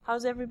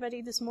How's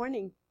everybody this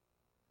morning?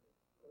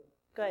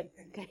 Good.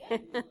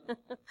 Okay.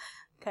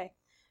 Okay.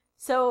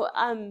 So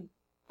I'm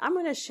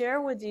going to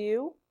share with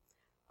you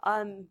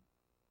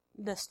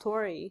the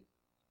story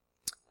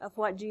of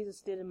what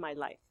Jesus did in my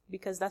life,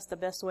 because that's the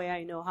best way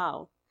I know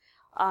how.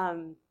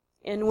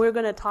 And we're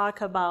going to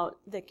talk about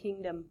the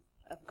kingdom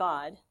of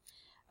God.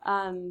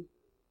 And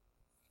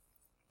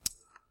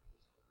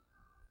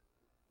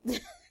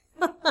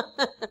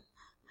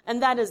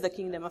that is the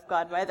kingdom of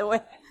God, by the way,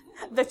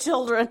 the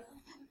children.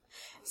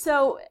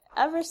 So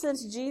ever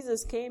since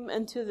Jesus came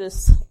into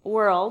this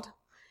world,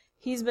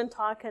 he's been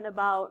talking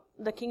about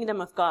the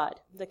kingdom of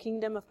God. The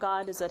kingdom of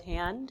God is at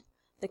hand.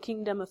 The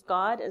kingdom of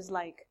God is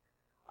like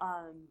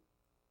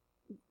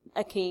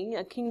a king,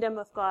 a kingdom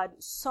of God.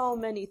 So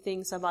many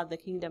things about the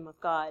kingdom of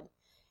God.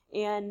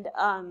 And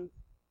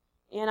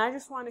I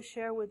just want to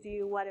share with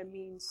you what it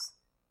means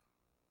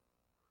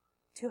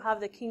to have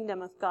the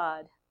kingdom of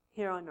God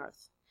here on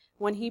earth.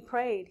 When he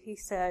prayed, he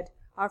said,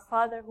 "Our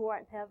Father who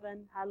art in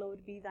heaven,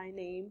 hallowed be thy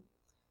name.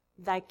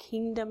 Thy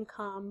kingdom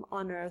come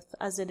on earth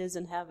as it is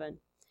in heaven."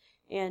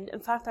 And in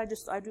fact, I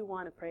do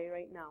want to pray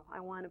right now. I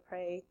want to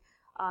pray.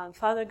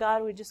 Father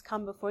God, we just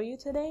come before you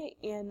today,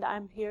 and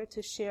I'm here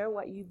to share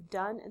what you've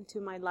done into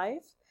my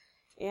life.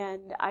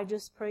 And I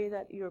just pray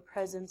that your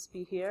presence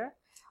be here.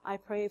 I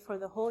pray for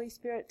the Holy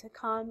Spirit to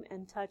come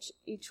and touch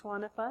each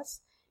one of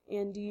us.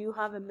 And do you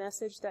have a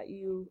message that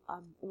you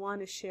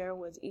want to share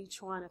with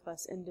each one of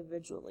us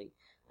individually?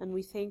 And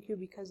we thank you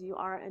because you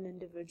are an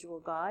individual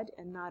God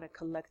and not a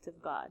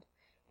collective God.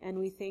 And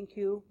we thank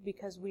you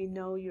because we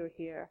know you're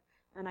here.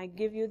 And I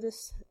give you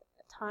this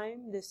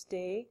time, this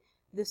day,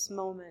 this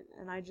moment,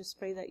 and I just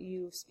pray that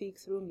you speak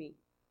through me.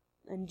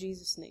 In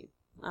Jesus' name,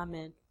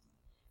 amen.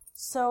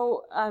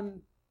 So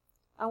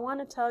I want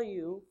to tell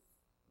you,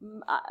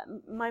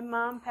 my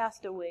mom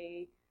passed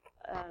away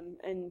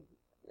in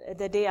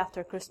the day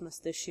after Christmas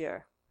this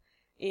year.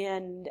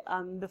 And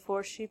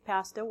before she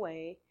passed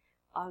away,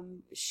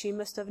 she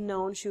must have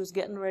known she was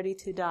getting ready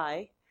to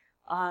die,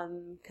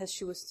 because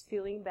she was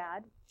feeling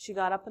bad. She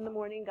got up in the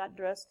morning, got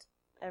dressed,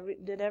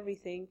 did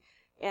everything,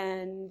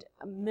 and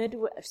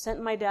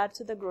sent my dad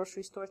to the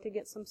grocery store to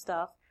get some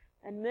stuff.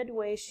 And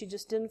midway, she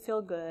just didn't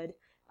feel good.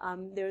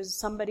 There was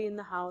somebody in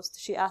the house.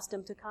 She asked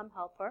him to come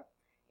help her.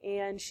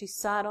 And she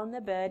sat on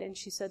the bed and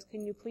she said,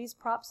 "Can you please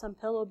prop some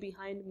pillow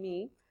behind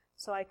me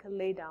so I could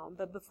lay down?"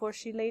 But before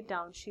she laid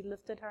down, she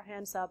lifted her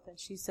hands up and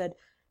she said,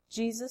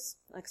 "Jesus,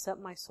 accept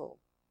my soul."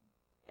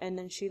 And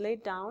then she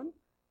laid down.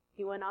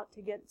 He went out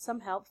to get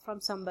some help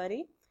from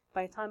somebody.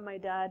 By the time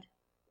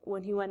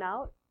when he went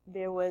out,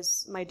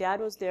 my dad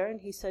was there, and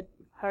he said,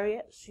 "Hurry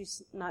it,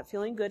 she's not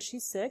feeling good,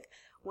 she's sick."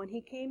 When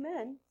he came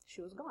in,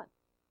 she was gone.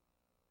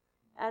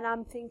 And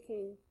I'm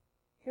thinking,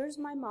 here's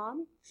my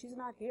mom, she's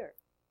not here.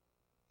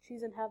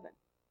 She's in heaven.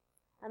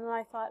 And then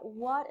I thought,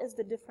 what is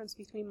the difference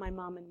between my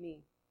mom and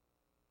me?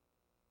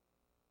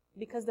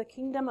 Because the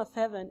kingdom of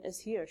heaven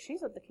is here.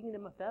 She's at the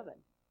kingdom of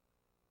heaven.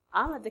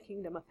 I'm at the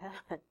kingdom of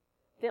heaven.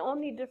 The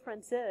only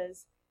difference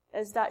is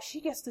that she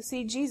gets to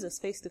see Jesus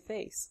face to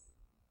face.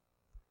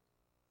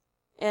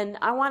 And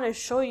I want to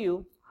show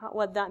you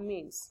what that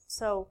means.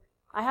 So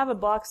I have a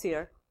box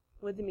here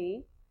with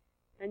me,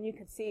 and you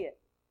can see it.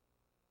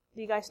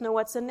 Do you guys know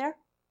what's in there?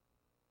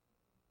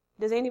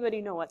 Does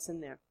anybody know what's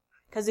in there?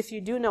 Because if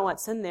you do know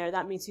what's in there,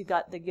 that means you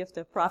got the gift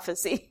of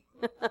prophecy.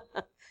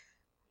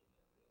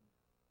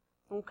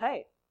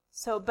 Okay.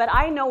 But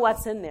I know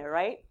what's in there,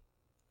 right?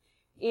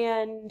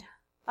 And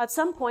at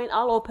some point,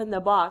 I'll open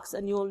the box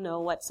and you'll know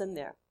what's in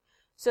there.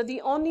 So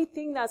the only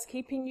thing that's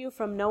keeping you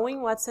from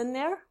knowing what's in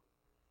there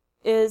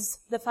is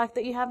the fact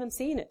that you haven't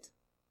seen it.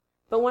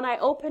 But when I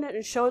open it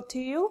and show it to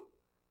you,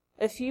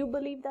 if you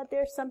believe that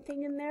there's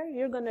something in there,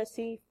 you're going to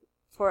see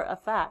for a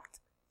fact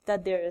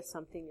that there is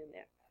something in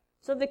there.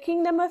 So the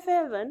kingdom of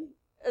heaven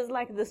is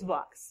like this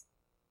box.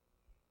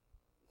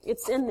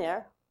 It's in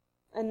there.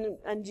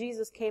 And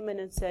Jesus came in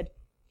and said,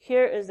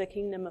 "Here is the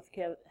kingdom of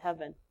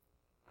heaven.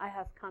 I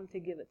have come to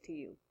give it to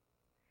you."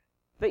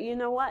 But you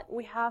know what?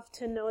 We have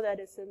to know that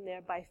it's in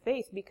there by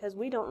faith, because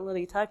we don't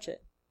really touch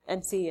it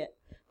and see it.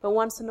 But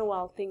once in a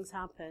while, things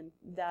happen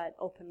that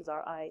opens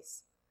our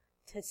eyes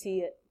to see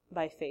it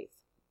by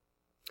faith.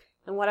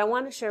 And what I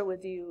want to share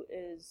with you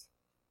is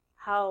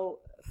how,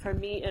 for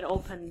me, it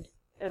opened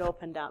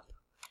up.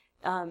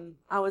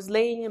 I was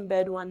laying in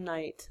bed one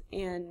night,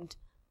 and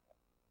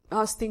I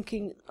was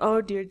thinking,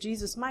 "Oh dear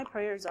Jesus, my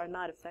prayers are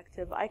not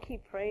effective. I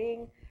keep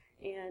praying,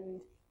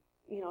 and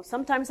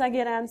sometimes I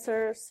get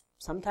answers,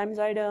 sometimes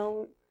I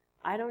don't.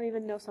 I don't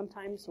even know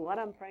sometimes what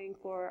I'm praying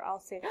for. I'll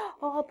say,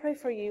 'Oh, I'll pray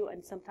for you,'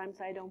 and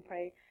sometimes I don't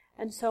pray.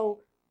 And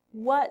so,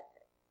 what's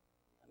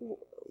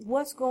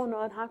going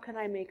on? How can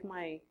I make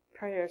my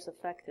prayers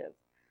effective?"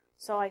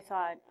 So I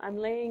thought,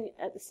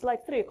 it's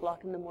like 3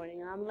 o'clock in the morning,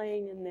 and I'm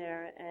laying in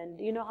there, and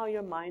you know how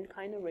your mind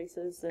kind of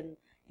races, and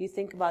you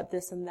think about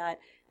this and that.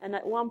 And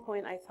at one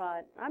point I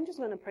thought, I'm just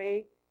going to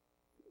pray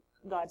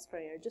God's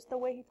prayer, just the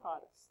way he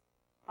taught us.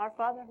 "Our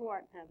Father who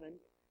art in heaven,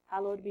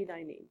 hallowed be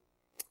thy name."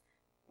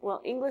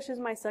 Well, English is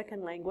my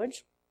second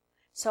language,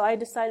 So I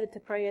decided to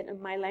pray it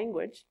in my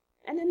language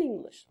and in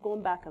English,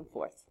 going back and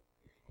forth.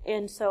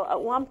 And so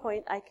at one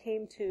point I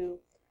came to,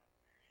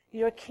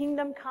 your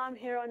kingdom come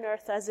here on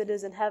earth as it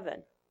is in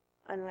heaven.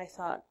 And I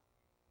thought,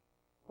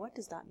 what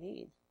does that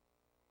mean?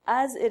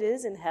 As it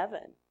is in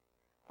heaven.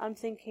 I'm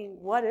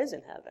thinking, what is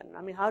in heaven?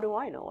 I mean, how do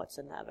I know what's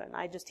in heaven?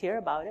 I just hear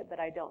about it, but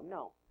I don't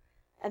know.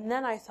 And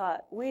then I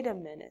thought, wait a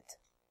minute.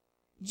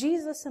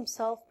 Jesus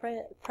himself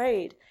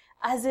prayed,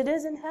 as it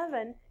is in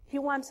heaven, he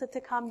wants it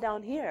to come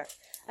down here.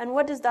 And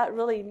what does that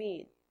really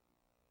mean?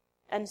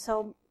 And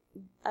so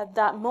at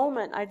that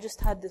moment, I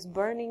just had this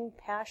burning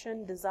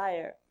passion,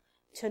 desire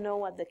to know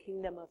what the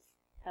kingdom of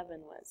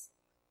heaven was.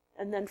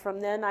 And then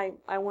from then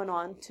I went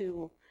on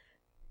to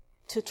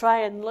try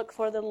and look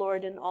for the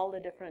Lord in all the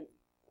different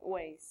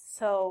ways.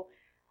 So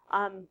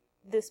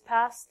this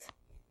past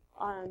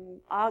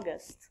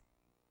August,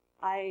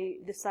 I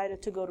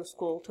decided to go to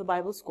school, to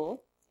Bible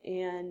school,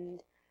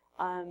 and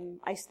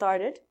I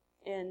started.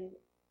 And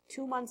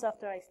 2 months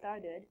after I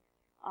started,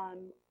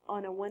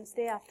 on a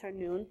Wednesday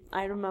afternoon,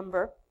 I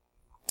remember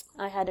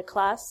I had a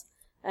class,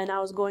 and I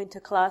was going to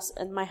class,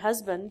 and my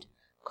husband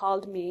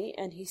called me,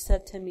 and he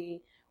said to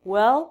me,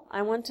 well,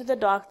 I went to the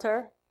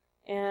doctor,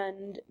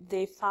 and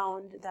they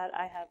found that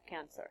I have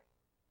cancer.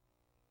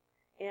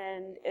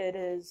 And it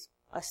is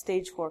a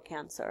stage 4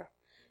 cancer.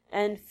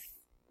 And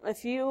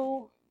if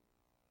you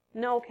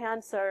know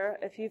cancer,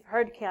 if you've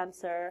heard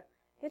cancer,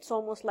 it's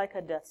almost like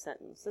a death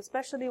sentence.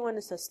 Especially when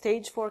it's a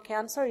stage 4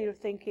 cancer, you're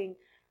thinking,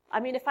 I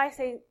mean, if I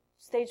say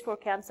stage 4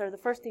 cancer, the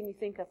first thing you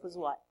think of is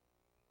what?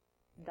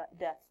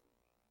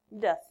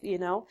 Death, you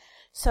know.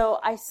 So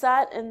I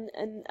sat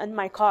in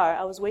my car.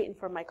 I was waiting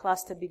for my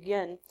class to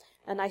begin,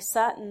 and I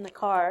sat in the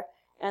car,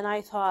 and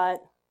I thought,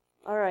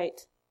 all right,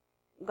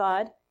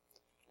 God,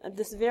 at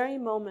this very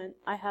moment,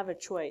 I have a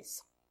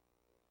choice.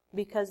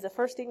 Because the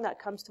first thing that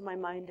comes to my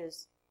mind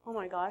is, oh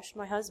my gosh,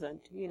 my husband,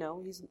 you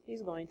know,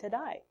 he's going to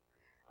die.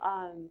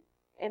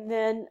 And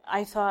then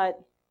I thought,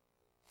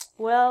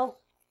 well,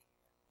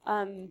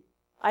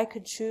 I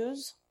could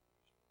choose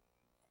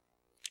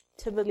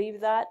to believe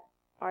that,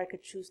 or I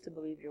could choose to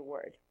believe your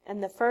word.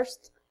 And the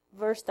first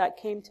verse that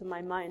came to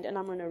my mind, and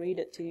I'm going to read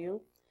it to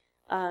you,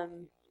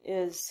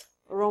 is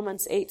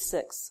Romans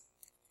 8:6.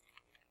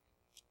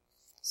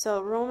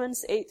 So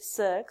Romans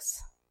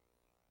 8:6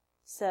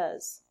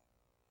 says,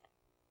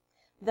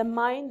 the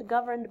mind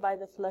governed by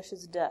the flesh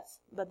is death,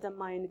 but the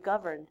mind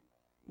governed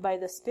by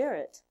the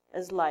Spirit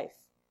is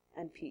life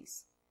and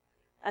peace.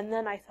 And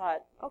then I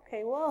thought,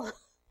 okay, well,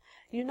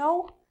 you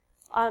know,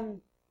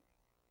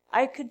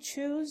 I could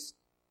choose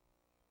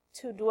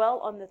to dwell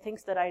on the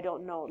things that I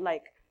don't know,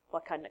 like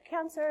what kind of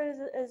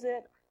cancer is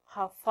it?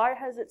 How far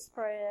has it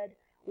spread?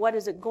 What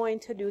is it going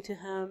to do to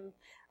him?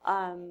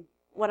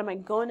 What am I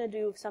going to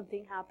do if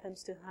something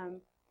happens to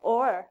him?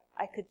 Or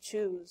I could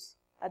choose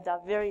at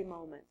that very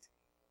moment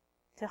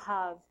to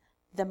have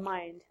the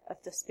mind of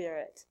the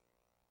Spirit,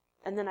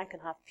 and then I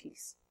can have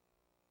peace.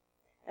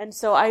 And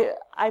so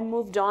I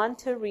moved on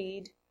to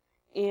read,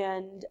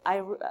 and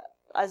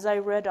as I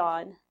read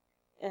on,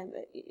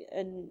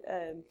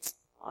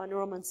 on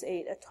Romans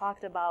 8, it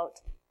talked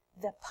about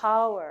the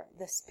power,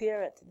 the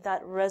Spirit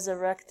that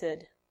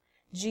resurrected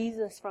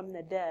Jesus from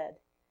the dead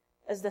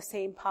is the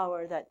same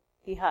power that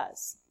he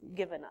has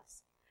given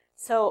us.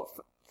 So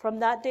from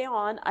that day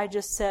on, I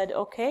just said,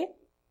 okay,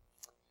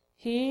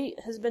 he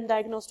has been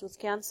diagnosed with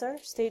cancer,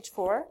 stage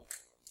 4,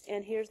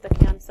 and here's the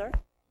cancer.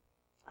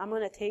 I'm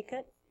going to take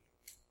it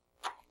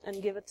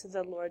and give it to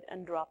the Lord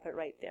and drop it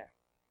right there,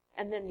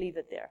 and then leave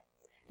it there.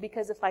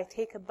 Because if I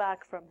take it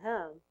back from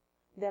him,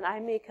 then I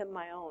make him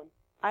my own.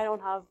 I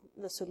don't have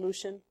the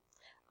solution.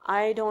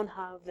 I don't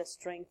have the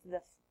strength,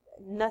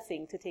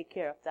 nothing to take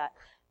care of that.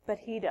 But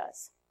he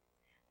does.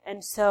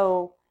 And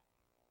so,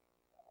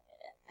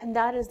 and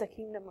that is the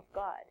kingdom of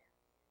God.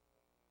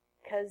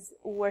 Because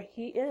where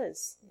he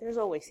is, there's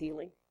always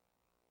healing.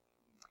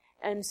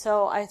 And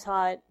so I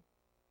thought,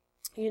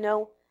 you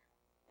know,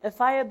 if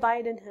I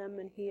abide in him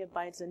and he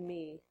abides in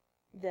me,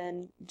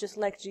 then just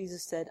like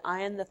Jesus said, I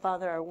and the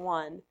Father are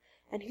one.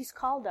 And he's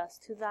called us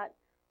to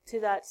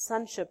that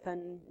sonship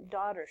and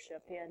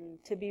daughtership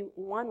and to be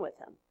one with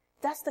him.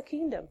 That's the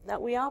kingdom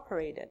that we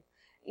operate in.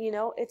 You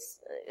know, it's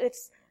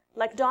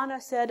like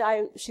Donna said,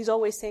 she's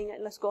always saying,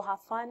 let's go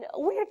have fun.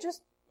 We're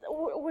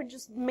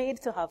just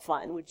made to have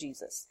fun with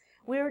Jesus.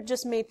 We're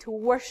just made to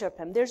worship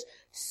him. There's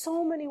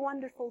so many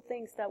wonderful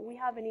things that we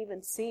haven't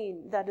even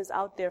seen that is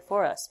out there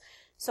for us.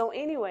 So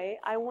anyway,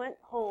 I went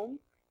home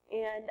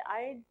and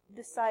I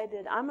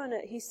decided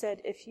he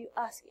said, if you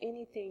ask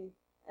anything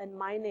in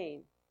my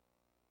name,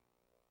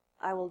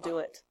 I will do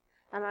it.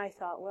 And I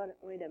thought,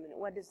 wait a minute,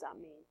 what does that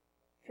mean?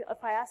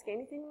 If I ask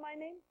anything in my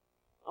name?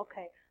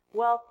 Okay,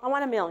 well, I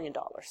want $1 million.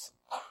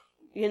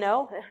 You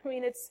know,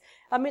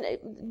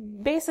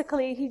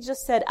 basically he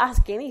just said,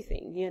 ask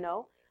anything, you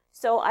know.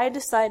 So I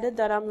decided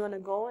that I'm going to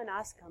go and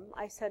ask him.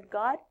 I said,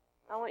 God,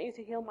 I want you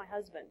to heal my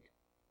husband.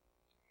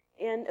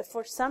 And if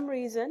for some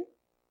reason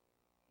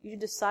you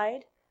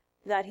decide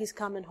that he's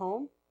coming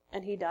home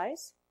and he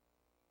dies,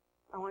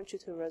 I want you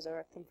to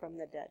resurrect him from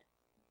the dead.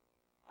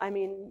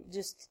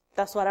 Just,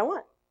 that's what I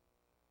want.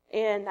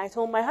 And I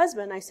told my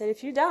husband, I said,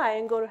 if you die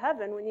and go to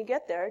heaven, when you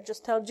get there,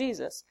 just tell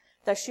Jesus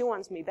that she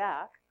wants me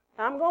back.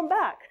 I'm going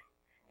back.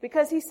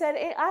 Because he said,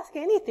 ask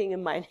anything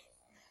in my name.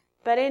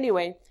 But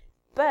anyway,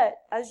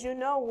 as you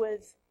know,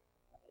 with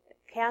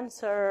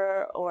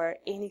cancer or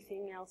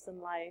anything else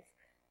in life,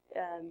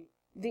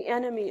 the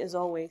enemy is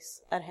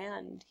always at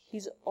hand.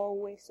 He's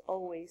always,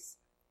 always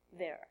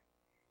there.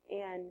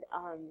 And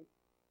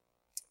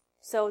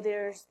so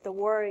there's the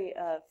worry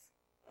of,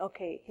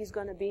 okay, he's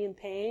going to be in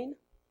pain.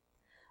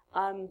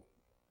 I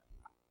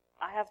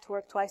have to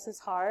work twice as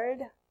hard.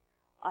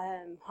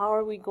 How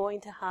are we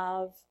going to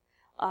have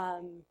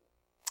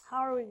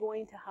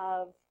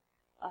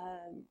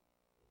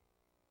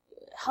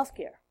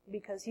healthcare?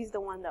 Because he's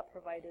the one that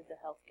provided the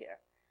healthcare.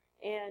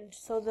 And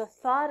so the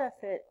thought of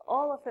it,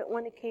 all of it,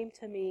 when it came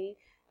to me,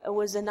 it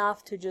was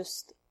enough to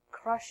just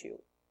crush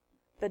you.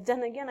 But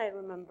then again, I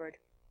remembered,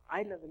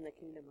 I live in the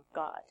kingdom of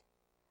God.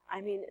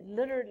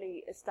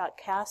 Literally, it's that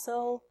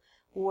castle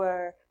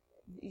where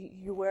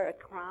you wear a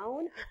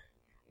crown,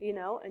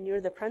 and you're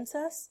the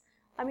princess.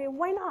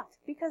 Why not?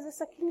 Because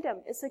it's a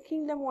kingdom. It's a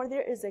kingdom where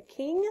there is a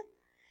king,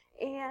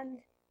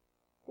 and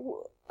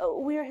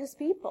we're his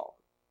people,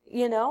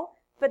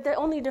 But the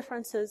only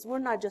difference is we're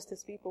not just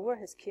his people, we're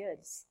his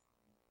kids.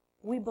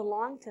 We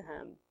belong to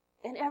him,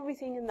 and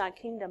everything in that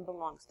kingdom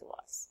belongs to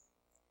us.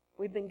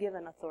 We've been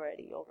given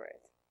authority over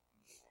it.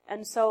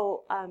 And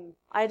so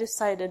I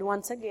decided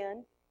once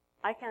again,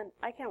 I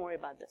can't worry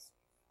about this.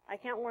 I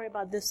can't worry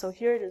about this, so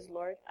here it is,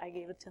 Lord. I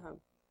gave it to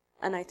him.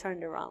 And I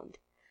turned around.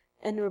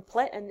 And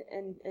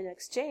in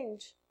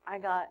exchange, I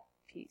got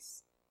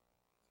peace.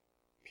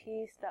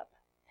 Peace that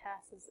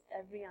passes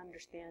every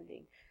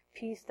understanding.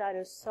 Peace that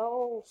is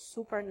so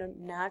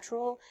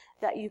supernatural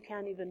that you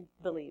can't even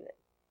believe it.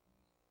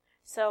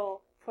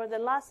 So for the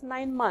last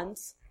 9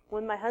 months,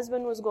 when my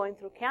husband was going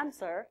through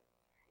cancer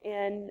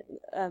and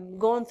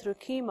going through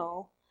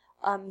chemo,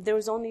 there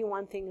was only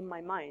one thing in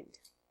my mind.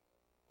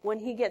 When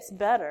he gets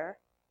better,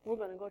 we're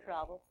going to go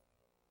travel.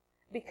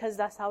 Because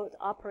that's how it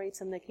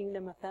operates in the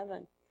kingdom of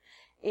heaven.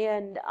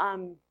 And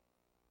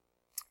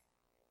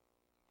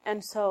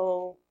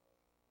so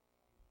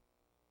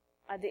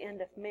at the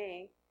end of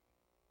May,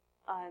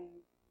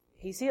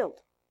 he's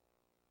healed.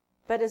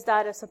 But is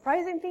that a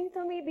surprising thing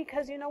to me?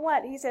 Because you know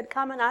what? He said,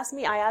 come and ask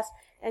me. I asked,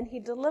 and he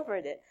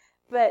delivered it.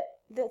 But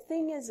the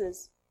thing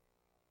is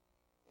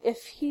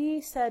if he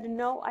said,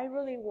 no, I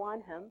really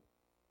want him,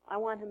 I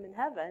want him in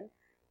heaven,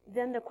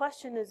 then the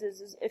question is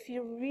if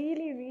you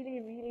really,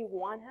 really, really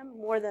want him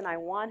more than I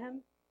want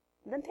him,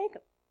 then take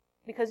him.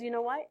 Because you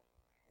know what?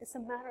 It's a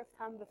matter of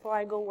time before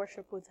I go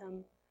worship with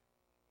him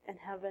in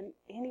heaven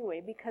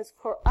anyway. Because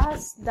for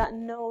us that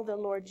know the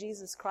Lord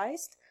Jesus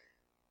Christ,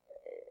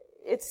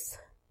 it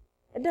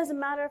doesn't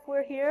matter if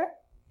we're here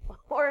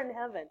or in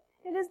heaven.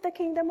 It is the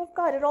kingdom of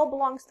God. It all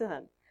belongs to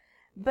him.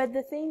 But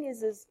the thing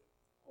is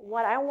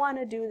what I want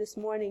to do this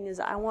morning is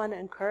I want to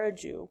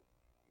encourage you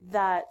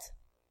that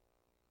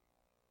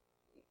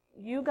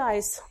you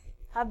guys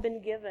have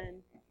been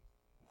given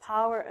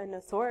power and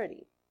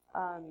authority.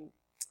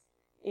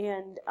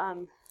 And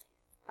I'm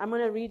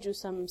going to read you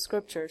some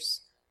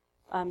scriptures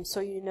so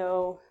you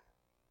know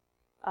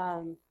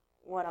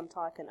what I'm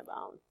talking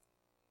about.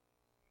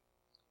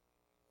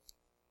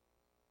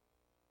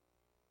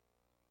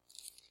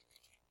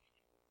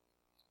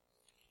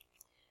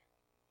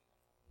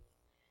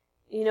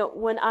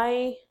 When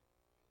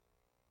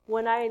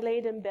I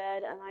laid in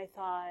bed and I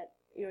thought,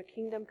 your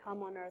kingdom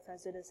come on earth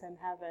as it is in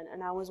heaven,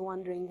 and I was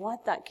wondering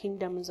what that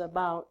kingdom is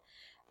about,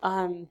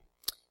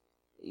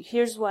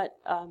 here's what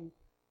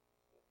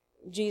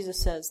Jesus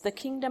says. The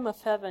kingdom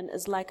of heaven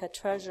is like a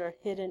treasure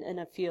hidden in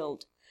a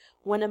field.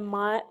 When a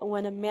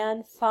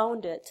man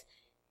found it,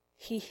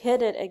 he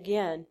hid it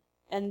again,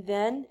 and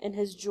then, in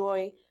his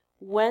joy,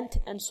 went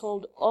and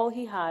sold all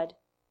he had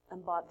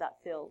and bought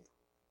that field.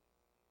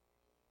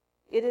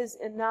 It is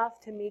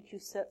enough to make you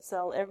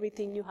sell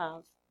everything you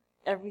have,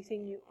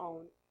 everything you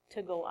own,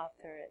 to go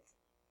after it.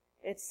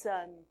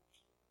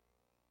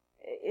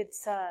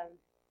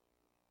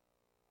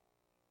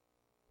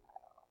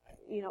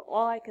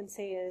 All I can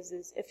say is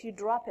if you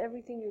drop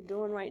everything you're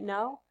doing right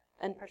now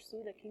and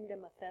pursue the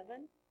kingdom of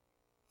heaven,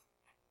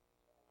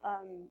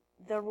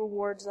 the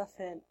rewards of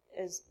it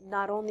is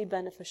not only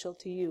beneficial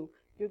to you,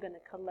 you're going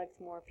to collect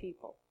more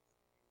people.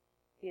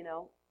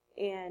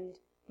 And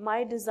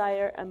my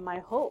desire and my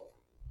hope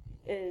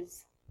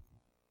is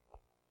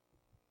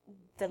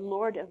the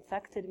Lord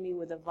infected me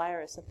with the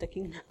virus of the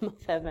kingdom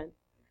of heaven.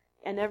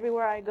 And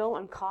everywhere I go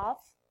and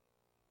cough,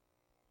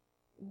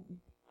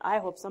 I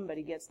hope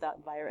somebody gets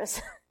that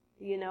virus,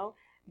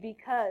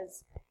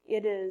 because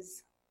it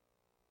is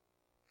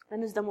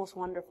the most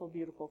wonderful,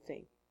 beautiful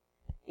thing.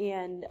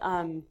 And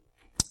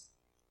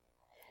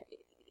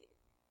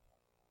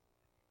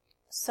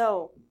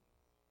so,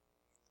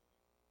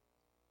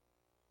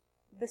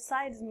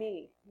 besides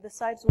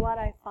what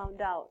I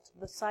found out,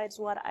 besides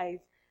what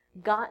I've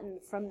gotten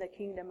from the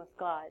kingdom of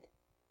God,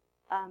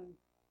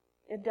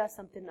 it does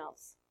something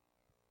else.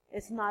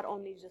 It's not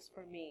only just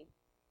for me.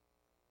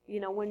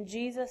 when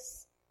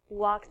Jesus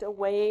walked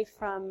away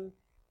from,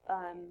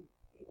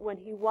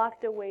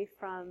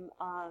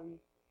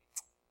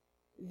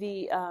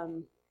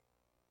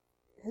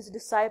 his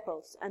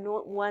disciples and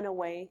went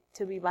away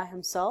to be by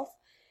himself,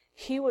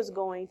 he was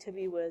going to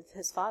be with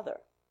his Father.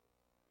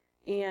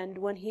 And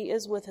when he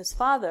is with his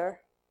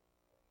Father,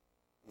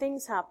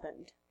 things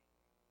happened.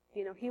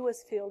 He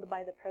was filled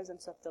by the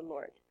presence of the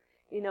Lord.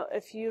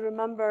 If you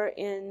remember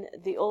in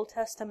the Old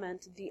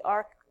Testament, the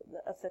Ark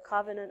of the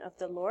Covenant of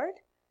the Lord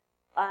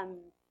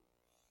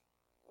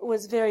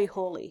was very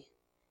holy.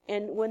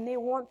 And when they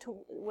went to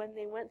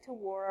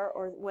war,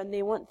 or when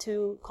they went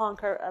to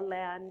conquer a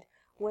land,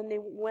 when they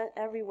went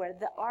everywhere,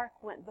 the Ark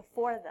went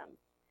before them.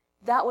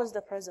 That was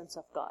the presence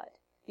of God.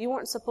 You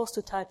weren't supposed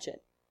to touch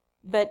it,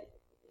 but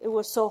it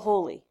was so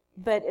holy.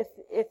 But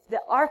if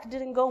the Ark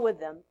didn't go with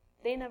them,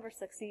 they never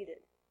succeeded.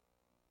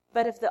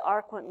 But if the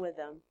Ark went with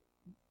them,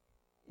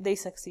 they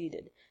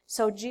succeeded.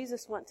 So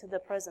Jesus went to the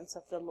presence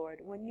of the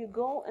Lord. When you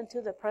go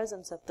into the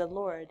presence of the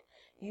Lord,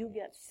 you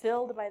get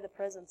filled by the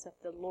presence of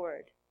the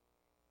Lord.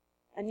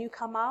 And you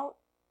come out,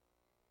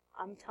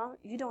 I'm telling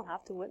you, you don't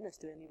have to witness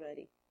to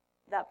anybody.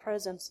 That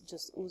presence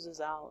just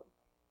oozes out.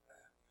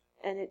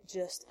 And it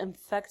just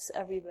infects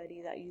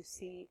everybody that you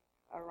see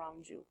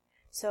around you.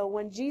 So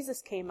when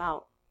Jesus came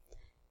out,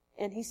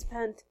 and he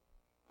spent,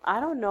 I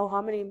don't know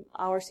how many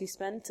hours he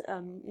spent.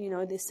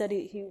 They said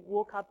he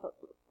woke up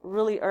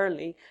really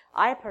early.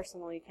 I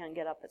personally can't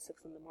get up at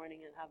 6 a.m.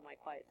 and have my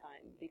quiet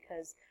time,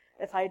 because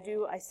if I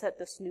do, I set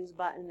the snooze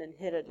button and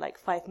hit it like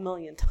 5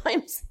 million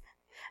times.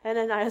 And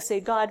then I'll say,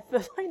 God,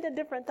 find a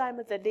different time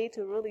of the day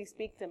to really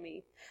speak to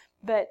me.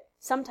 But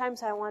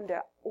sometimes I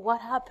wonder,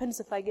 what happens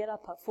if I get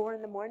up at 4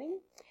 a.m.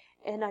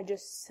 and I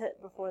just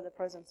sit before the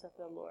presence of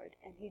the Lord,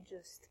 and he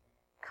just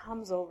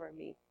comes over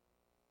me.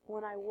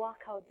 When I walk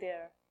out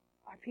there,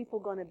 are people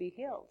going to be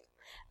healed?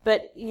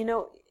 But,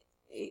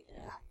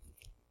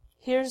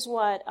 here's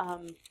what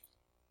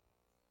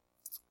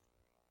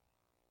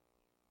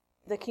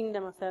the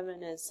kingdom of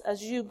heaven is.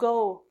 As you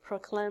go,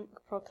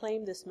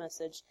 proclaim this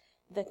message.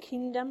 The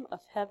kingdom of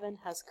heaven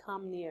has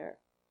come near.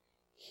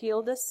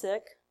 Heal the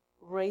sick,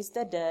 raise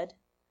the dead,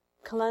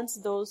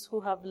 cleanse those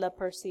who have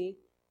leprosy,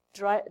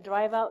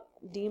 drive out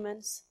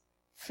demons.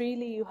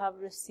 Freely you have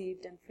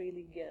received and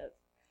freely give.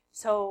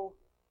 So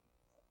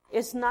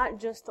it's not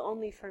just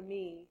only for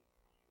me,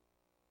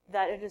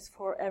 that it is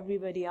for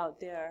everybody out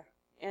there.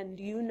 And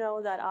you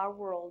know that our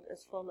world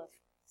is full of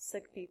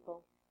sick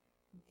people,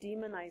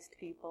 demonized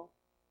people,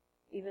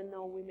 even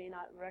though we may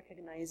not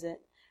recognize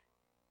it.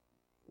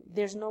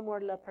 There's no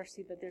more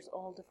leprosy, but there's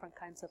all different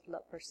kinds of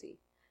leprosy.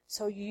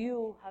 So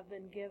you have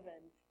been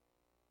given,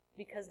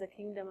 because the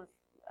kingdom of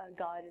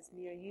God is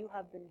near, you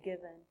have been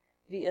given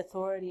the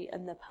authority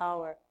and the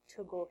power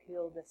to go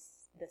heal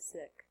the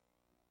sick.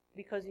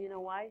 Because you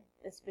know why?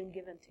 It's been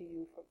given to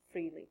you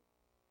freely.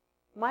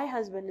 My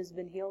husband has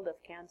been healed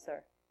of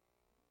cancer.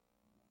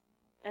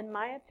 In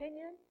my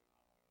opinion,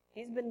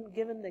 he's been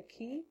given the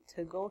key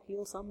to go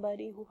heal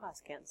somebody who has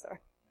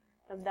cancer.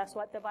 And that's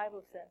what the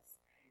Bible says.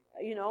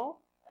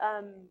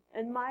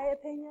 In my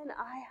opinion,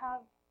 I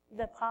have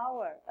the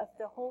power of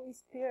the Holy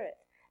Spirit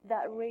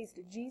that raised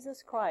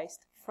Jesus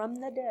Christ from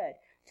the dead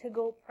to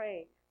go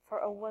pray for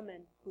a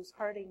woman who's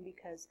hurting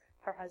because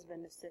her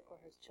husband is sick or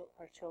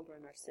her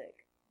children are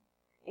sick.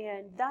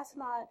 And that's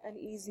not an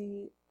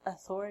easy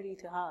authority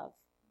to have.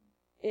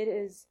 I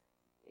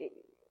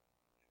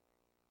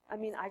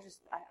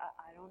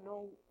don't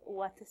know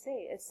what to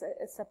say.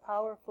 It's a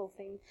powerful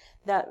thing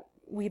that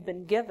we've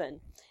been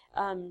given.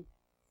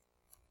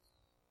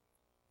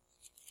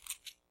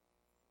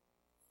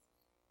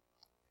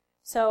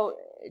 So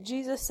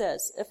Jesus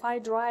says, if I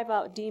drive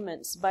out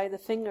demons by the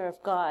finger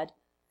of God,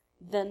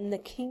 then the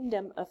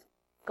kingdom of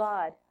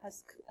God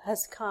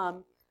has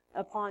come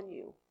upon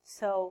you.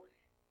 So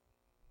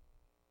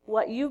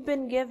what you've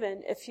been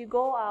given, if you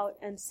go out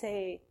and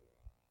say,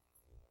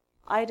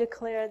 I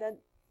declare that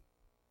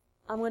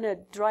I'm going to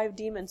drive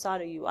demons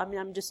out of you.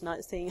 I'm just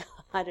not saying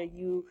out of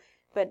you,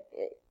 but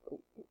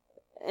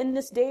in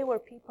this day where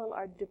people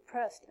are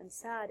depressed and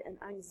sad and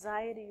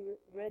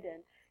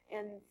anxiety-ridden,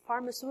 and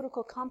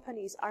pharmaceutical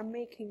companies are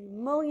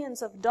making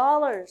millions of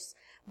dollars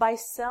by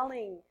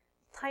selling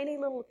tiny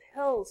little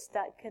pills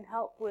that can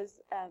help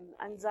with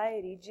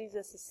anxiety,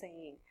 Jesus is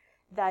saying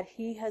that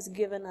he has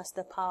given us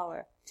the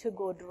power to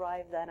go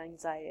drive that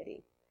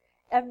anxiety.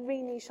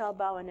 Every knee shall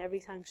bow and every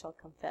tongue shall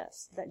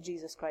confess that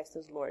Jesus Christ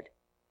is Lord.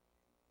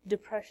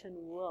 Depression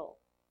will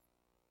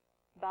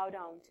bow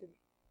down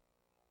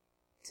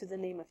to the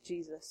name of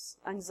Jesus.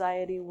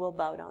 Anxiety will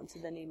bow down to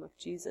the name of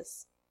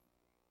Jesus.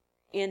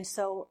 And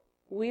so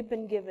we've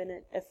been given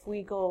it. If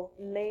we go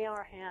lay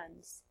our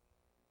hands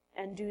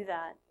and do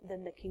that,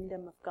 then the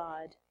kingdom of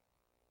God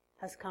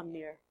has come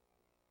near.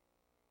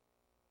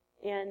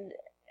 And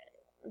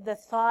the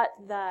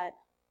thought that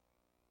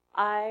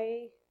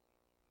I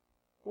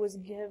was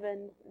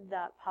given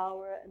that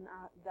power and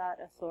that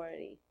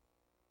authority,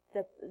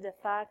 the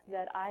fact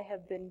that I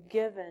have been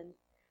given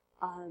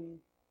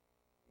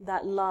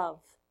that love,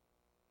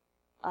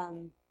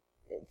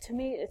 to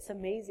me, it's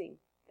amazing.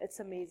 It's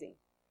amazing.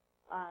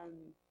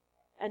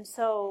 And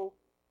so,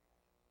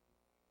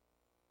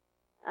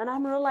 and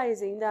I'm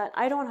realizing that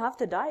I don't have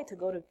to die to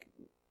go to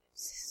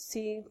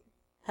see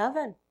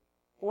heaven.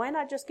 Why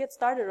not just get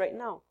started right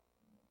now?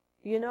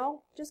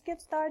 Just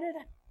get started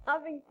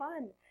having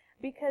fun.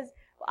 Because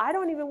I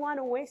don't even want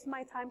to waste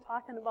my time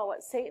talking about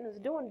what Satan is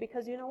doing,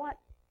 because you know what?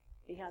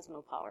 He has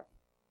no power.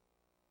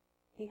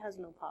 He has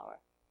no power.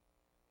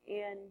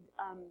 And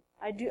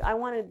I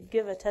want to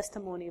give a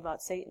testimony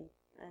about Satan,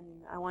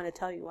 and I want to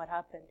tell you what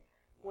happened.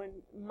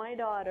 When my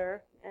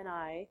daughter and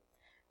I,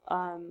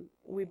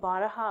 we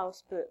bought a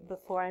house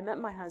before I met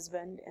my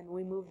husband, and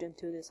we moved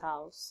into this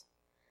house.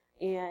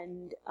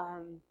 And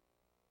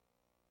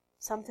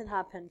something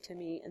happened to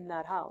me in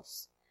that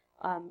house.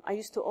 I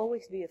used to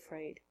always be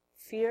afraid.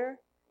 Fear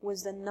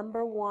was the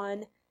number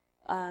one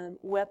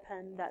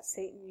weapon that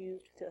Satan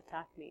used to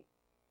attack me.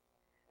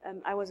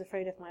 I was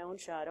afraid of my own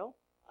shadow.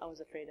 I was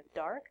afraid of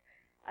dark.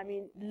 I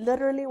mean,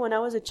 literally, when I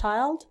was a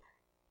child,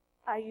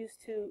 I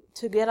used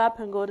to get up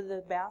and go to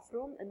the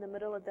bathroom in the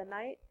middle of the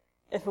night.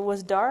 If it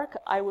was dark,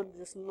 I would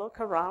just look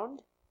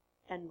around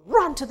and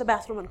run to the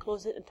bathroom and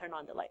close it and turn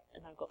on the light.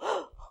 And I'd go,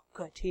 oh,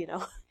 good,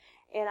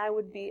 And I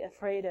would be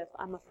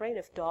I'm afraid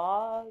of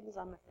dogs.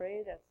 I'm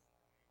afraid of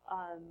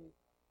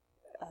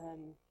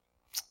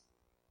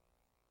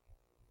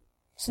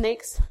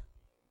snakes.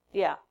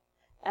 Yeah.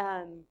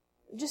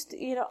 Just,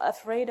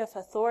 afraid of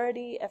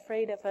authority,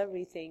 afraid of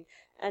everything.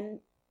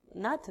 And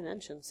not to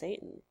mention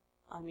Satan.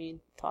 I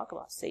mean, talk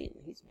about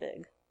Satan. He's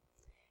big.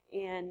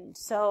 And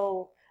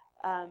so,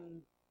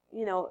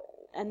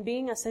 and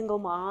being a single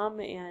mom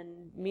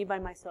and me by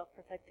myself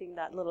protecting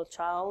that little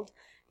child,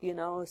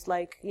 it's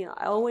like,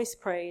 I always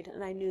prayed,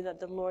 and I knew that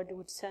the Lord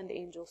would send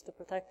angels to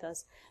protect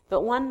us.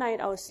 But one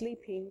night I was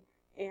sleeping,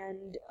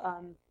 and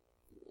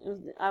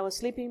I was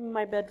sleeping in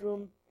my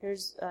bedroom.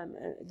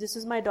 This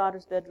is my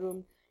daughter's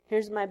bedroom.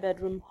 Here's my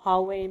bedroom,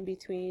 hallway in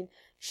between.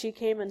 She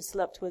came and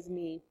slept with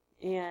me,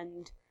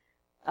 and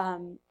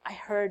I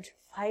heard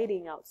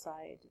fighting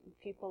outside,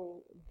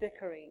 people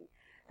bickering.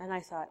 And I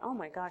thought, oh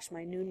my gosh,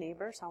 my new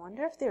neighbors, I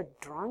wonder if they're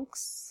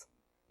drunks.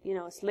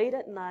 It's late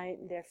at night,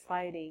 and they're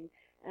fighting.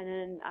 And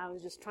then I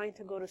was just trying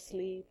to go to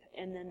sleep,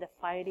 and then the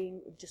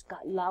fighting just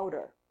got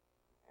louder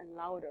and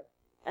louder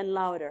and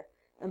louder.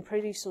 And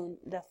pretty soon,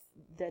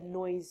 the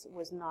noise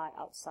was not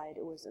outside,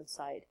 it was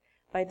inside.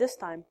 By this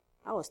time,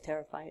 I was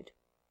terrified.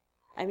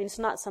 I mean, it's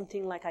not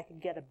something like I could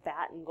get a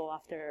bat and go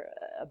after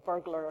a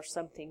burglar or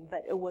something,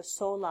 but it was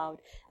so loud.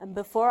 And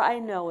before I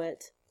know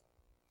it,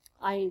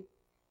 I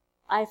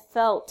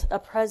felt a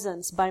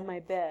presence by my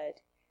bed,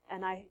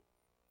 and I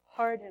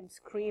heard him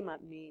scream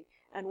at me.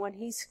 And when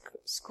he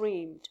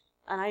screamed,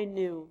 and I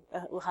knew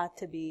it had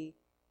to be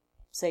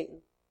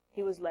Satan.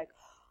 He was like,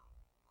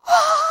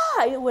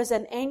 ah! It was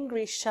an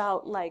angry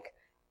shout like,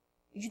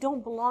 you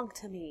don't belong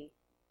to me.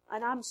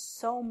 And I'm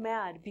so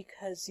mad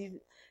because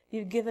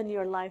you've given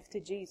your life to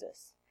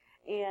Jesus.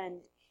 And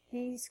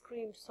he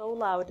screamed so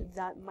loud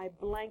that my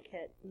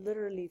blanket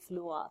literally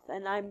flew off.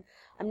 And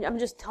I'm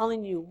just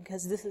telling you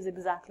because this is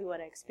exactly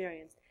what I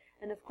experienced.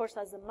 And of course,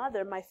 as a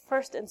mother, my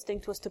first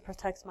instinct was to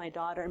protect my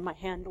daughter, and my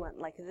hand went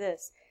like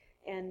this.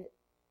 And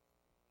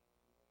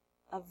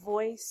a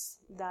voice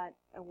that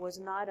was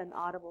not an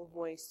audible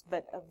voice,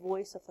 but a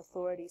voice of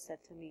authority said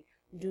to me,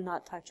 do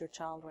not touch your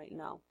child right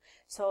now.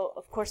 So,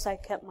 of course, I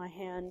kept my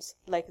hands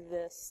like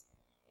this,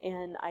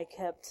 and I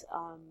kept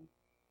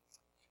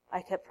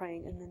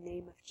praying in the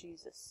name of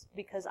Jesus,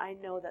 because I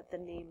know that the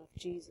name of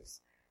Jesus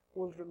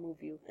will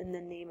remove you. In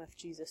the name of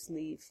Jesus,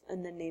 leave.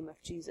 In the name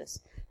of Jesus.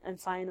 And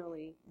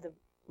finally, the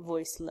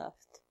voice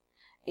left.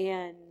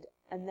 And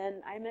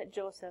then I met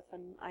Joseph,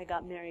 and I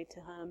got married to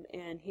him,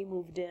 and he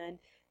moved in.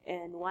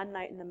 And one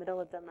night in the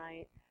middle of the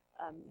night,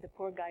 the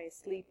poor guy is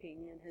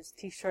sleeping in his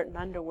t-shirt and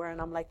underwear,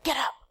 and I'm like, get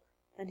up!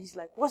 And he's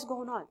like, what's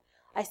going on?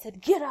 I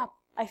said, get up!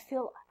 I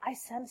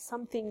sense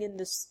something in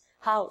this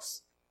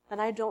house,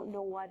 and I don't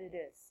know what it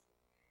is.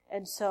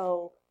 And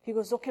so he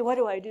goes, okay, what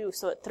do I do?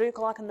 So at 3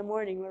 o'clock in the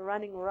morning, we're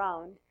running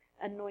around,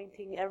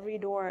 anointing every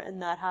door in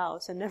that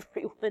house and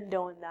every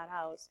window in that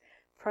house,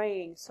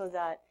 praying so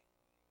that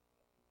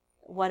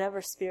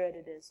whatever spirit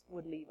it is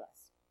would leave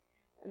us.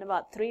 And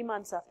about 3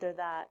 months after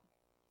that,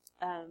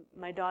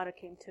 my daughter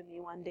came to me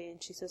one day,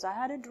 and she says, I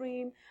had a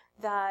dream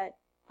that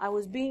I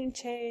was being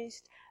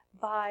chased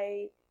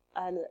by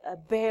a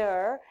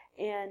bear,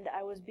 and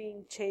I was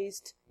being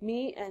chased,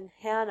 me and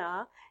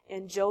Hannah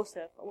and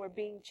Joseph were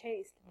being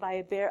chased by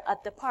a bear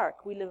at the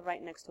park. We live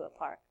right next to a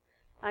park.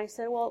 I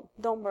said, well,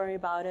 don't worry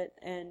about it,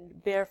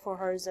 and bear for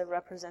her is a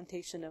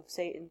representation of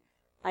Satan.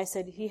 I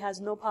said, he has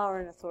no power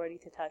and authority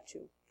to touch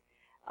you.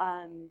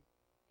 And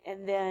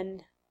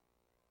then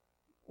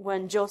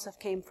when Joseph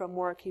came from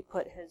work, he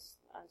put his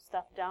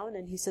stuff down,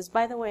 and he says,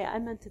 by the way, I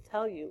meant to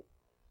tell you,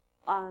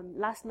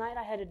 last night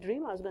I had a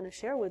dream I was going to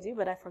share with you,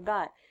 but I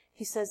forgot.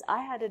 He says,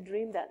 I had a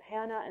dream that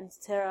Hannah and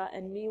Sarah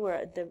and me were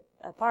at the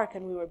park,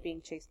 and we were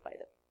being chased by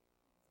them.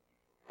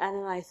 And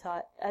then I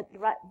thought, at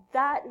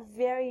that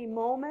very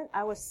moment,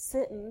 I was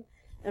sitting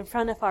in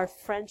front of our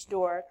French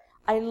door.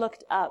 I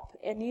looked up,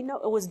 and it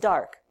was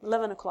dark,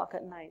 11 o'clock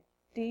at night.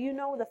 Do you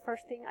know the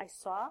first thing I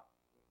saw?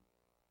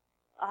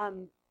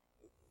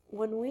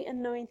 When we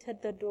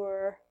anointed the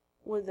door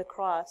with the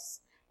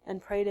cross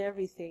and prayed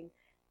everything,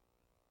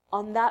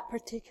 on that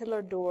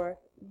particular door,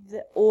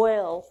 the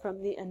oil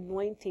from the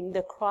anointing,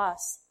 the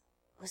cross,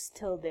 was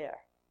still there.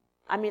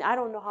 I mean, I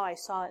don't know how I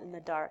saw it in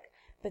the dark,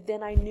 but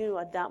then I knew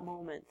at that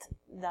moment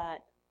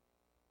that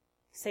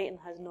Satan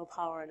has no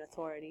power and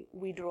authority.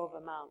 We drove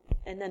him out.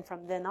 And then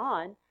from then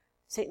on,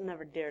 Satan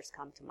never dares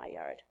come to my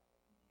yard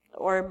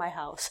or in my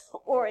house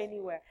or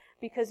anywhere.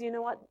 Because you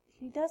know what?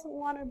 He doesn't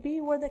want to be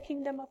where the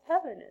kingdom of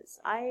heaven is.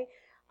 I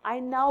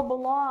now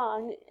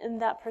belong in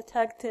that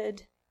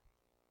protected,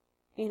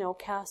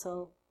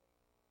 castle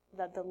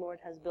that the Lord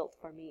has built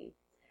for me.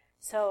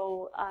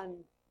 So,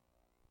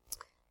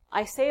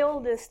 I say all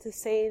this to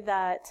say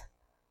that,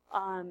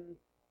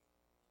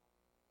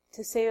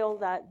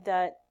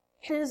 that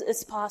His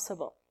is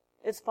possible.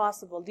 It's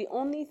possible. The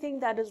only thing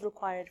that is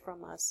required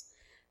from us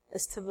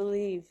is to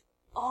believe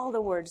all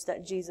the words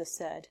that Jesus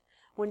said.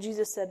 When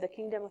Jesus said, the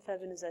kingdom of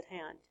heaven is at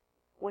hand.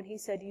 When He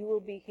said, you will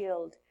be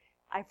healed.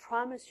 I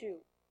promise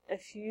you,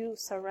 if you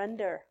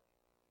surrender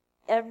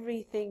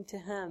everything to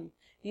Him,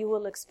 you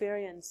will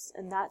experience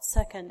in that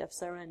second of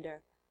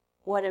surrender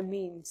what it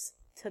means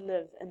to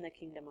live in the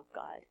kingdom of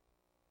God.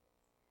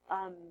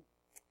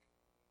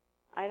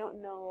 I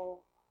don't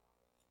know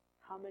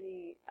how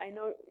many, I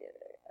know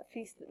a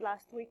feast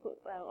last week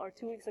or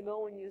 2 weeks ago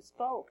when you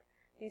spoke,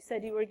 you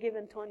said you were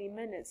given 20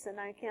 minutes, and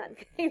I can't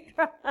keep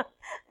track.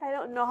 I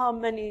don't know how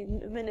many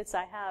minutes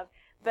I have,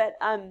 but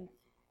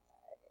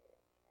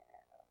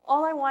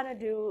all I want to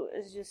do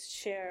is just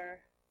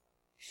share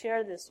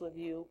this with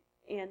you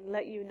and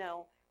let you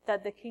know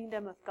that the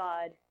kingdom of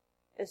God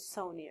is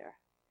so near.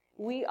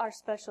 We are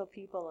special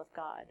people of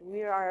God.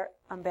 We are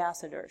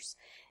ambassadors.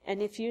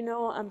 And if you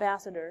know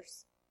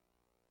ambassadors,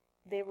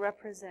 they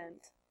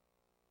represent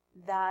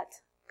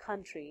that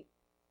country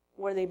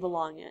where they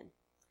belong in.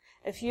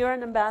 If you're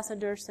an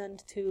ambassador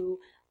sent to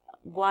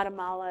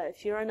Guatemala,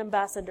 if you're an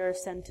ambassador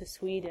sent to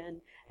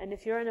Sweden, and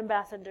if you're an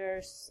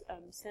ambassador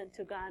sent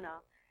to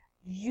Ghana,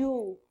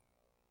 you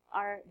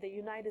are the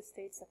United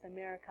States of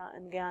America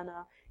and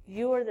Ghana.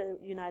 You are the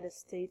United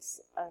States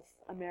of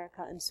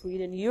America and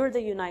Sweden. You're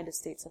the United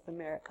States of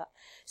America.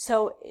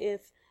 So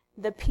if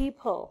the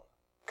people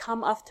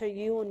come after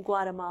you in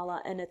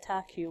Guatemala and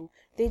attack you,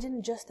 they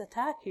didn't just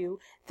attack you,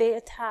 they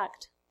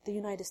attacked the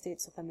United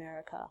States of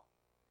America.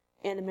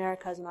 And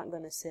America is not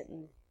going to sit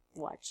and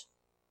watch.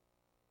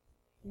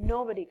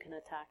 Nobody can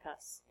attack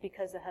us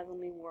because the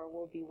heavenly war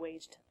will be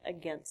waged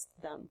against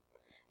them.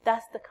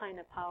 That's the kind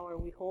of power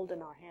we hold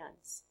in our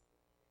hands.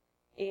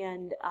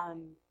 And I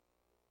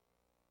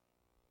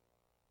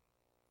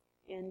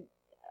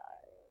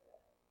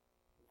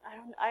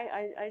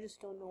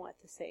just don't know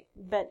what to say.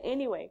 But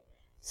anyway,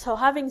 so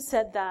having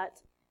said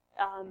that,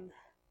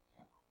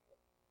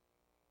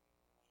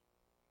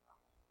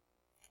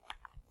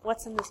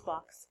 what's in this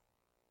box?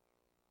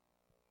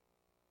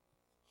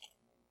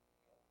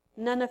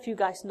 None of you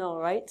guys know,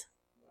 right?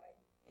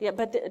 Yeah,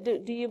 but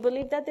do you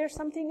believe that there's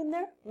something in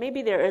there?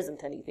 Maybe there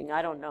isn't anything,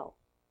 I don't know.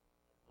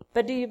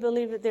 But do you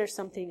believe that there's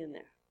something in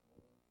there?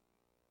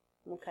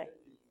 Okay.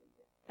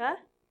 Huh?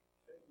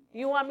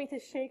 You want me to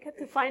shake it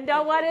to find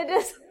out what it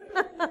is?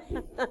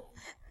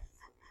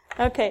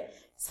 Okay,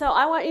 so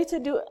I want you to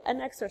do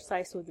an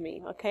exercise with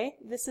me, okay?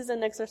 This is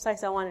an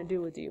exercise I want to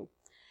do with you.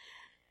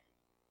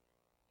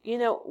 You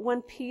know,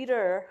 when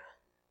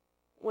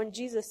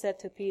Jesus said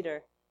to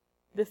Peter,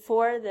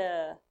 before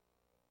the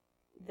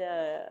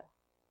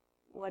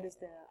what is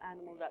the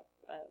animal that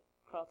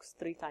croaks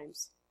 3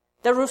 times?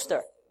 The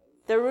rooster.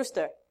 The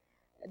rooster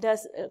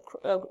does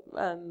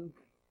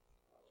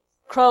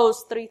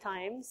crows 3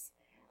 times.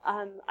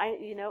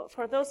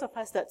 For those of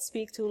us that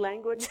speak 2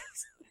 languages,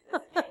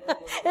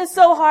 it's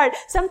so hard.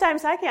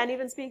 Sometimes I can't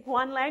even speak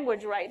 1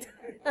 language right.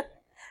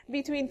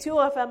 Between 2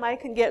 of them, I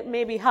can get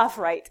maybe half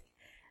right.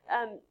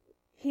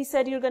 He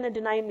said, you're going to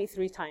deny me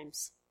 3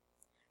 times.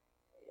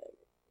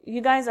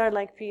 You guys are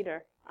like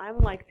Peter. I'm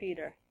like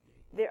Peter.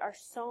 There are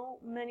so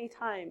many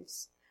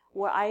times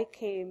where I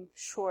came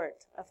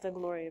short of the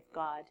glory of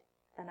God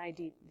and I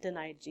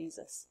denied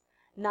Jesus.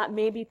 Not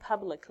maybe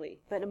publicly,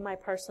 but in my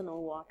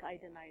personal walk, I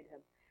denied Him.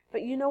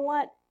 But you know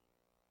what?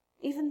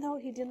 Even though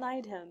He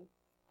denied Him,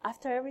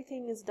 after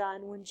everything is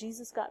done, when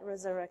Jesus got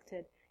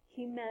resurrected,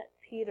 He met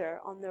Peter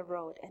on the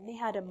road and they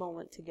had a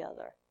moment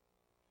together.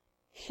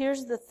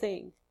 Here's the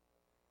thing,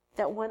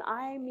 that when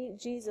I meet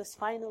Jesus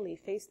finally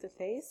face to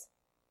face,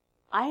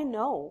 I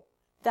know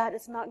that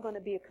it's not going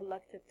to be a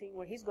collective thing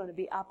where He's going to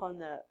be up on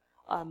the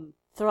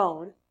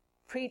throne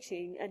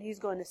preaching and He's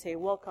going to say,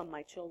 welcome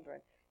my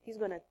children. He's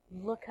going to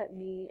look at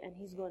me and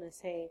He's going to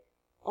say,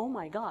 oh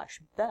my gosh,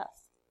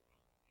 Beth,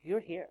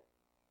 you're here.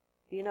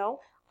 You know,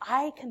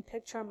 I can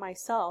picture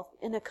myself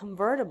in a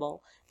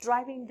convertible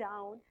driving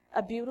down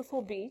a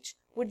beautiful beach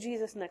with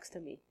Jesus next to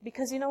me.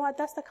 Because you know what?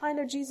 That's the kind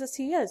of Jesus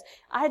He is.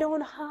 I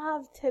don't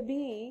have to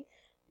be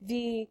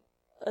the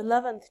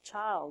 11th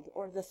child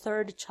or the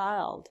 3rd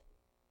child.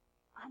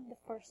 I'm the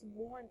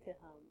firstborn to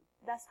him.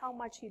 That's how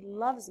much he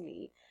loves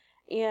me.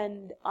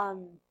 And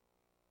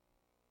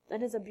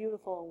that is a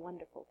beautiful and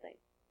wonderful thing.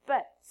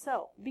 But,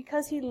 so,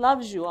 because he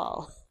loves you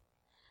all,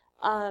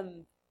 I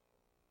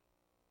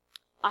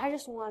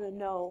just want to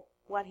know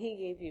what he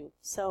gave you.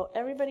 So,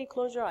 everybody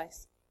close your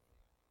eyes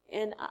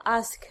and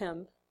ask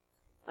him.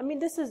 I mean,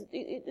 this is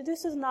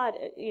not,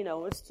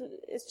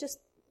 it's just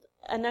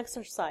an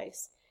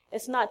exercise.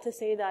 It's not to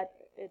say that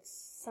it's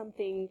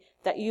something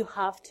that you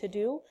have to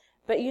do.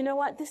 But you know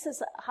what? This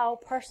is how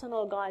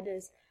personal God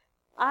is.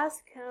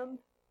 Ask him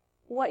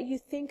what you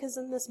think is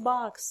in this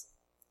box.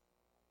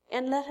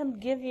 And let him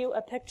give you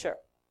a picture.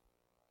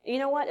 You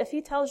know what? If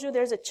he tells you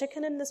there's a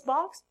chicken in this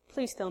box,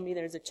 please tell me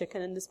there's a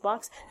chicken in this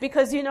box.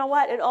 Because you know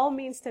what? It all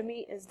means to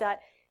me is that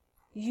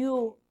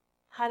you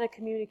had a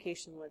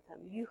communication with him.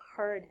 You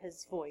heard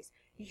his voice.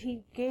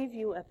 He gave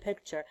you a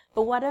picture.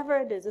 But whatever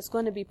it is, it's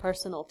going to be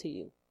personal to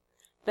you.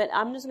 But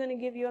I'm just going to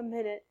give you a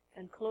minute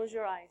and close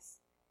your eyes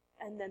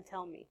and then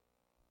tell me.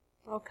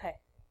 Okay.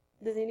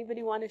 Does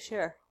anybody want to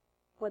share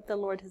what the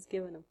Lord has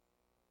given him?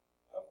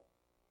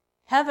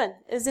 Heaven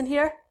isn't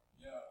here?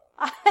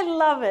 Yeah. I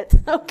love it.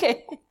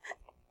 Okay.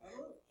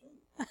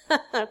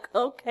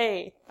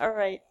 Okay. All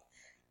right.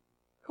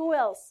 Who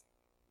else?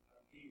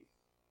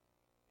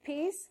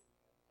 Peace?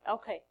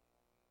 Okay.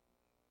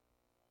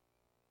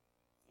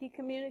 He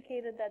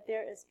communicated that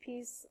there is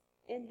peace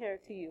in here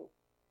to you.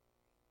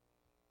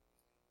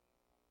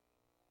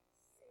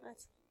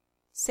 That's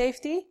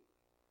safety?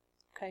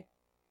 Okay.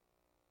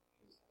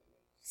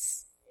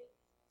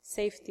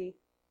 Safety.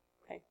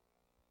 Okay.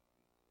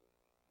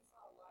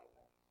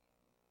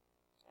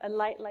 A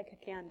light like a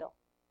candle.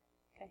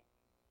 Okay.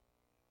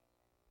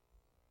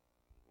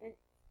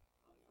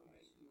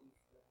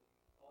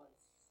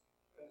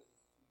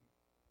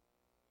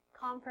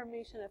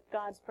 Confirmation of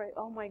God's praise.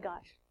 Oh my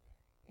gosh.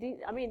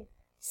 I mean,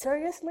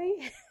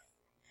 seriously?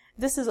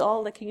 This is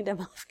all the kingdom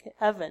of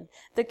heaven.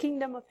 The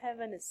kingdom of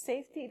heaven is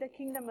safety. The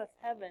kingdom of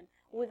heaven,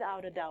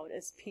 without a doubt,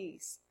 is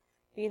peace.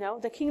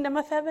 The kingdom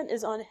of heaven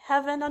is on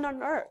heaven and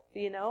on earth,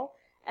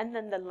 And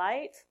then the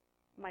light,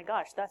 my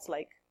gosh, that's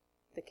like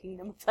the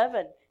kingdom of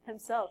heaven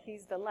himself.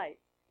 He's the light.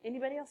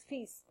 Anybody else?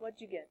 Peace.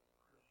 What'd you get?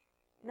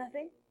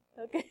 Nothing?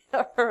 Okay.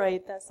 All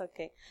right. That's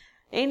okay.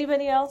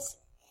 Anybody else?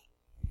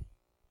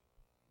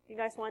 You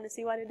guys want to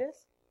see what it is?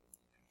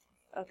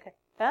 Okay.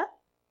 Huh?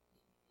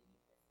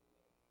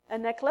 A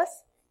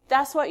necklace?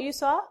 That's what you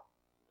saw?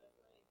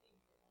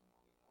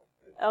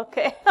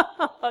 Okay.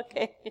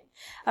 Okay.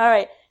 All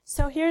right.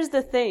 So here's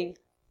the thing.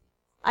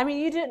 I mean,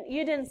 you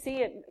didn't see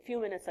it a few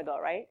minutes ago,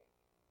 right?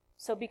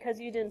 So because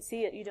you didn't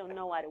see it, you don't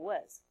know what it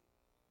was.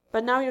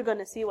 But now you're going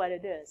to see what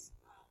it is.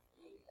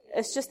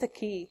 It's just a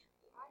key.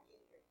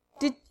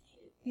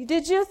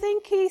 Did you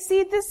think key?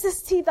 See,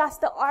 that's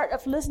the art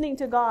of listening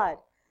to God.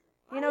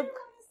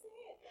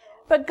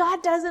 But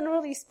God doesn't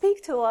really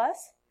speak to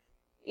us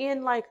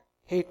in like,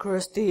 hey,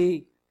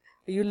 Christy,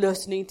 are you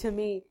listening to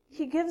me?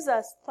 He gives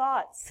us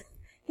thoughts.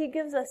 He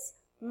gives us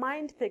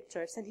mind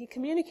pictures, and he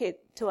communicates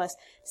to us.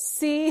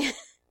 See,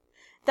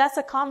 that's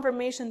a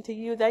confirmation to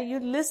you that you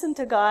listen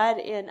to God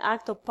and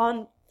act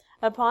upon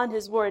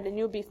his word, and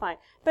you'll be fine.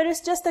 But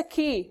it's just a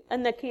key,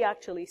 and the key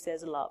actually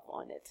says love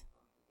on it.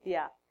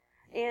 Yeah.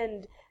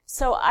 And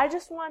so I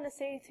just want to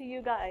say to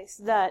you guys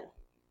that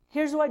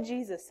here's what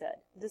Jesus said.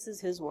 This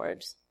is his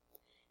words.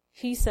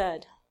 He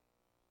said,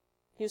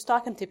 he was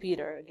talking to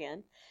Peter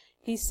again.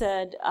 He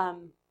said,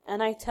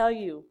 and I tell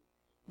you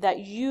that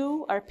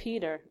you are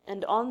Peter,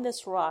 and on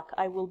this rock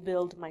I will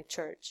build my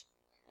church,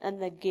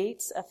 and the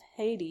gates of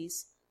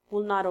Hades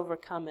will not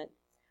overcome it.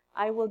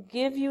 I will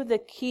give you the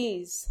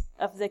keys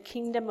of the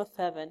kingdom of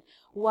heaven.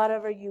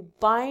 Whatever you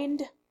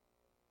bind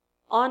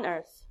on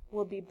earth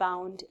will be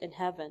bound in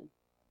heaven,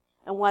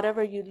 and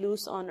whatever you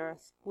loose on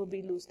earth will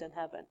be loosed in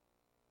heaven.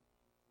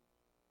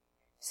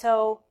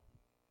 So,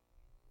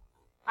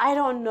 I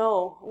don't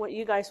know what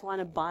you guys want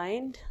to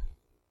bind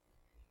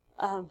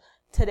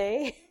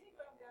today.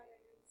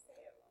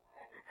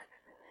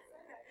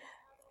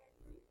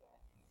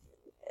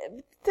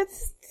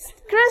 That's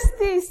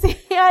Christy. See,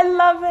 I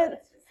love it.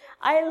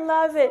 I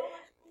love it.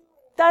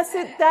 That's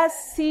it.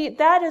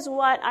 That is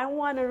what I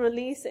want to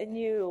release in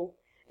you,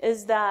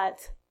 is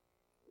that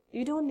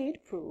you don't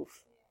need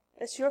proof.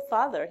 It's your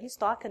Father. He's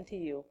talking to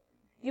you.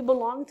 You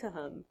belong to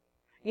him.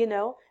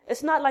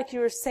 It's not like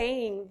you're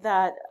saying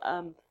that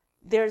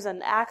there's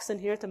an axe in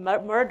here to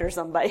murder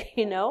somebody,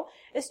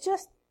 It's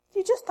just,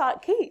 you just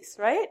thought keys,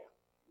 right?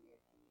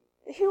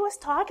 He was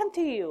talking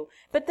to you.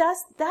 But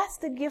that's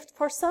the gift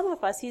for some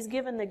of us. He's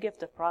given the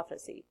gift of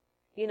prophecy.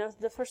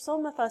 For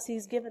some of us,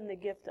 he's given the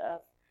gift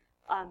of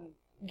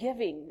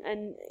giving.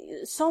 And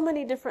so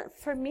many different,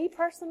 for me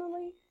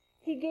personally,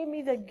 he gave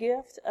me the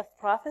gift of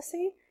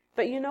prophecy.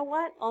 But you know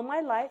what? All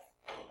my life,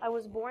 I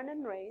was born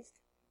and raised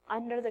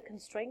under the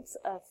constraints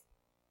of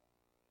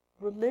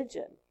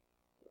religion.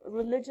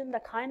 Religion, the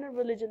kind of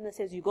religion that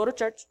says you go to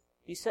church,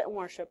 you sit and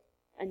worship,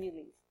 and you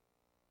leave.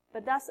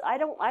 But I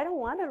don't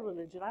want a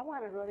religion. I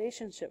want a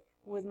relationship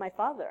with my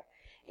Father.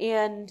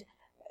 And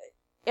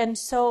And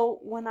so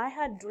when I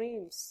had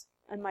dreams,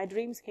 and my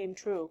dreams came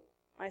true,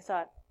 I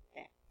thought,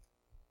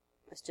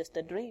 it's just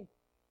a dream.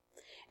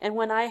 And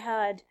when I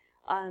had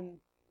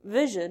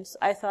visions,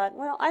 I thought,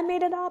 well, I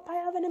made it up. I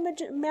have an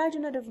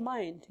imaginative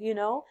mind, you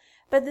know.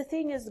 But the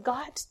thing is,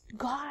 God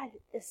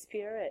is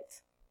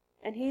spirit,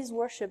 and He's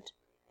worshipped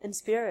in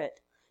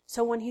spirit.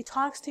 So when He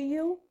talks to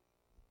you,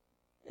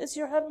 it's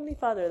your Heavenly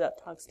Father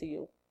that talks to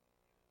you.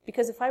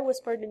 Because if I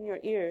whispered in your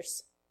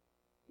ears,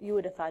 you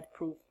would have had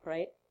proof,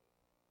 right?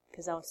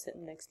 Because I was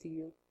sitting next to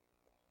you.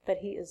 But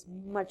He is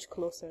much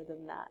closer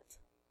than that.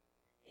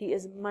 He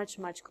is much,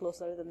 much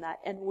closer than that.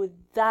 And with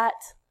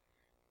that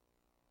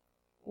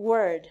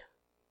word,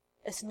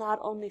 it's not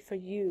only for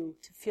you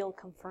to feel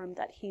confirmed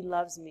that He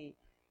loves me.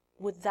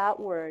 With that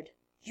word,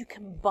 you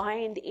can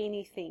bind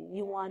anything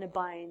you want to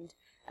bind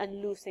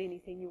and loose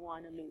anything you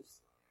want to loose.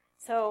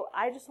 So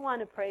I just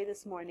want to pray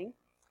this morning,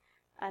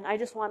 and I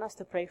just want us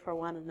to pray for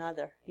one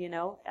another, you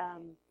know.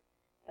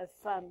 If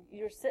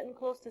you're sitting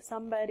close to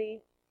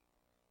somebody,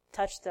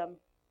 touch them,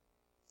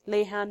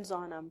 lay hands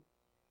on them,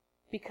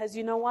 because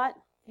you know what?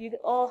 You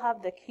all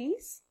have the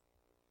keys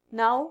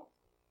now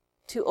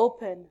to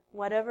open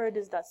whatever it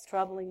is that's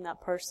troubling that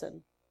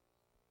person.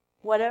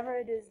 Whatever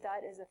it is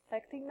that is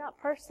affecting that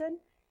person,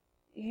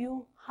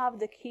 you have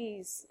the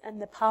keys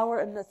and the power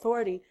and the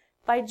authority.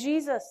 By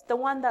Jesus, the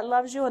one that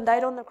loves you and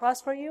died on the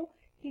cross for you,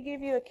 He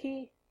gave you a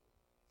key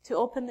to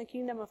open the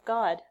kingdom of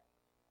God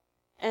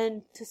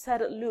and to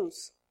set it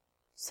loose.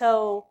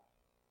 So,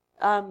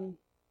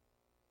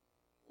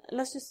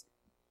 let's just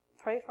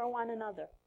pray for one another.